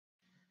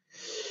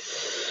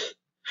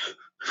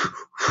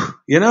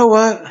You know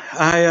what?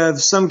 I have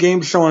some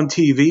game show on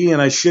TV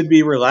and I should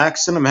be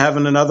relaxing. I'm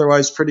having an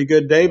otherwise pretty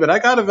good day, but I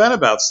got to vent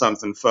about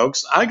something,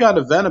 folks. I got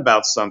to vent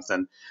about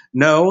something.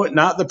 No,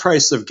 not the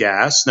price of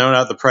gas. No,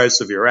 not the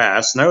price of your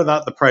ass. No,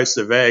 not the price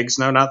of eggs.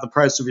 No, not the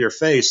price of your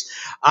face.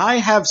 I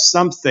have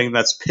something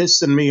that's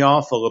pissing me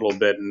off a little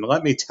bit. And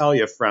let me tell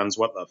you, friends,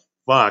 what the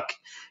fuck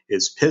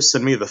is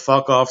pissing me the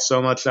fuck off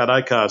so much that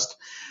I cussed.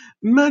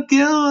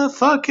 Magilla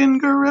fucking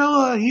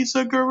gorilla. He's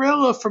a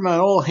gorilla from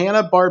an old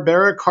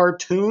Hanna-Barbera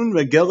cartoon.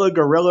 Magilla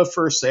gorilla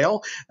for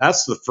sale.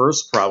 That's the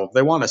first problem.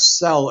 They want to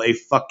sell a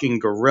fucking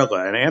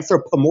gorilla, an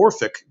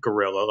anthropomorphic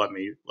gorilla. Let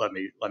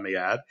me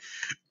add.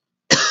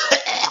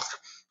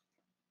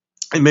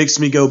 It makes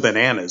me go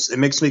bananas. It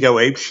makes me go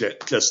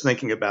apeshit just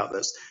thinking about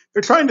this.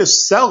 They're trying to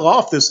sell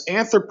off this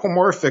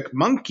anthropomorphic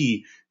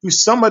monkey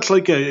who's so much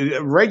like a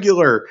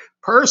regular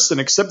person,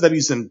 except that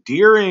he's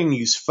endearing,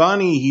 he's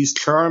funny, he's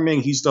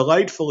charming, he's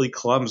delightfully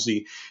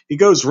clumsy. He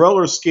goes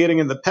roller skating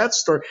in the pet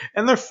store,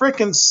 and they're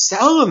freaking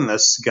selling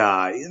this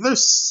guy. They're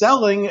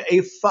selling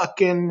a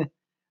fucking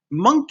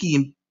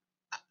monkey.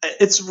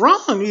 It's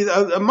wrong.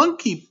 A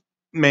monkey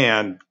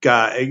man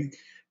guy.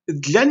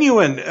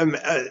 Genuine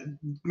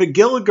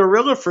Magilla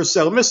gorilla for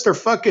sale. Mr.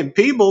 fucking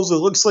Peebles, it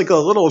looks like a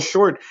little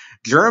short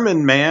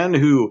German man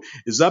who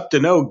is up to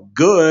no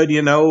good,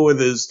 with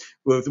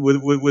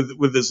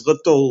his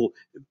little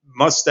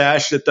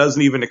mustache that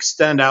doesn't even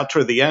extend out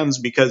to the ends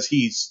because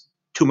he's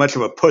too much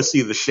of a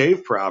pussy to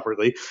shave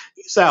properly.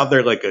 He's out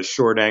there like a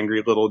short,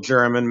 angry little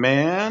German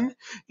man,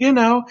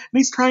 and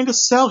he's trying to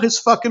sell his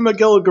fucking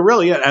Magilla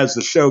gorilla. Yet as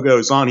the show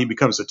goes on, he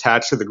becomes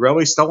attached to the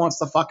gorilla. He still wants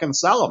to fucking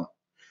sell him.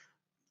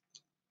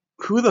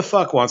 Who the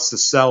fuck wants to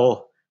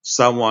sell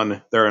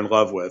someone they're in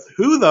love with?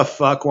 Who the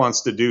fuck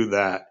wants to do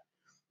that?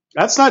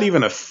 That's not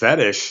even a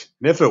fetish.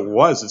 And if it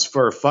was, it's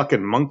for a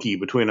fucking monkey,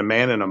 between a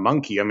man and a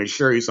monkey. I mean,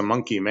 sure, he's a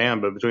monkey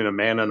man, but between a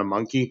man and a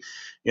monkey,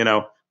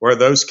 where are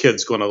those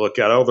kids going to look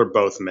at? Oh, they're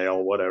both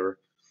male, whatever.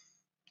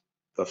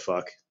 The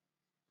fuck?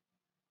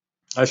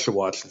 I should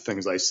watch the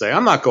things I say.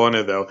 I'm not going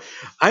to, though.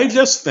 I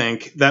just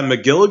think that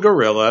Magilla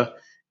Gorilla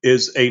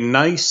is a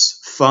nice,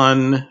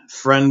 fun,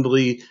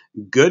 friendly,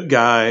 good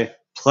guy,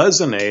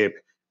 pleasant ape,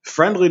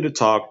 friendly to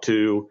talk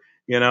to,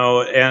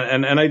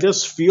 and I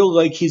just feel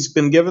like he's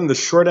been given the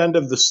short end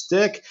of the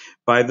stick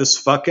by this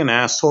fucking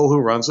asshole who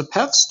runs a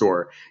pet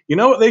store. You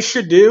know what they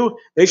should do?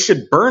 They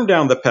should burn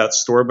down the pet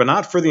store, but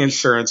not for the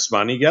insurance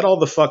money. Get all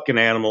the fucking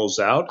animals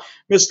out.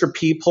 Mr.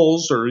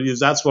 Peepholes, or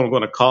that's what I'm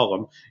going to call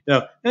him.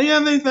 And yeah,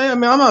 I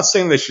mean, I'm not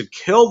saying they should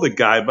kill the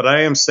guy, but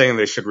I am saying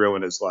they should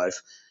ruin his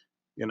life.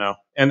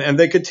 And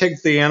they could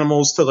take the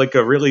animals to like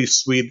a really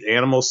sweet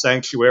animal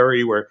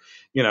sanctuary where,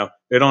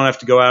 they don't have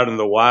to go out in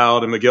the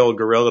wild, and Magilla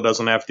Gorilla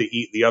doesn't have to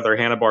eat the other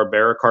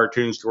Hanna-Barbera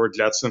cartoons, George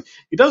Jetson.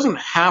 He doesn't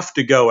have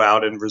to go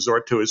out and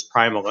resort to his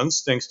primal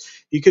instincts.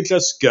 He could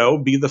just go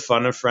be the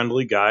fun and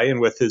friendly guy,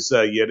 and with his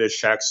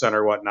Yiddish accent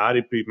or whatnot,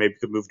 maybe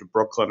could move to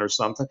Brooklyn or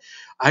something.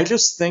 I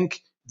just think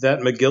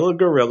that Magilla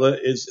Gorilla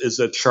is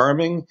a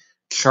charming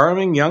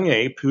young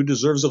ape who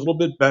deserves a little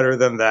bit better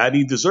than that.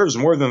 He deserves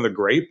more than the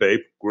grape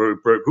ape.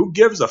 Who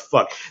gives a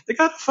fuck? They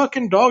got a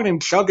fucking dog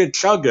named Chugga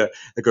Chugga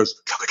that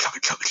goes chugga chugga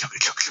chugga chugga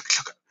chugga chugga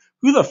chugga.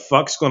 Who the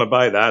fuck's going to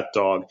buy that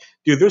dog?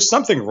 Dude, there's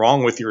something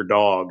wrong with your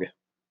dog.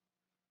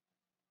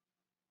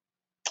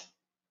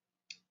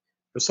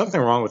 There's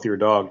something wrong with your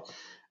dog.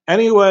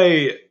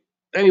 Anyway,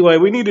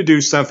 we need to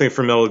do something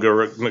for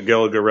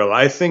Magilla Gorilla.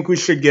 I think we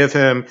should give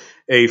him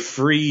a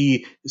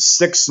free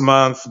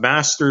 6-month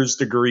master's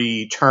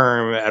degree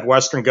term at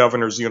Western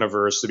Governors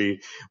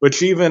University,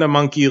 which even a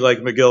monkey like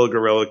Magilla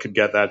Gorilla could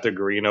get that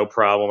degree, no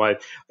problem.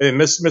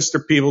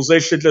 Mr. Peebles, they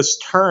should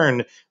just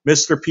turn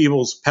Mr.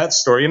 Peebles' pet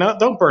store.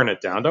 Don't burn it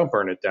down. Don't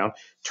burn it down.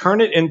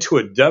 Turn it into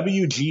a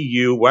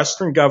WGU,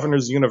 Western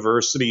Governors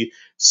University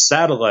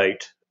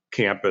satellite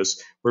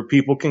campus where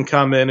people can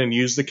come in and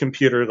use the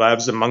computer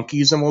labs and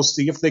monkeys, and we'll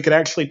see if they could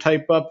actually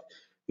type up,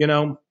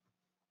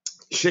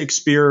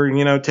 Shakespeare,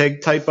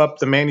 type up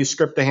the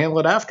manuscript to handle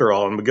it after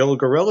all. And Magilla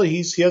Gorilla, he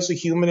has a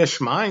humanish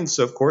mind,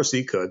 so of course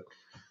he could.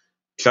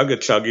 Chugga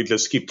chugga,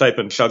 just keep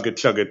typing chugga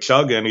chugga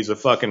chugga, and he's a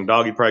fucking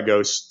dog. He'd probably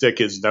go stick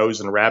his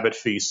nose in rabbit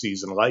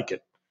feces and like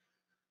it.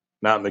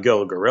 Not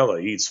Magilla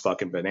Gorilla. He eats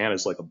fucking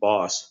bananas like a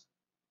boss.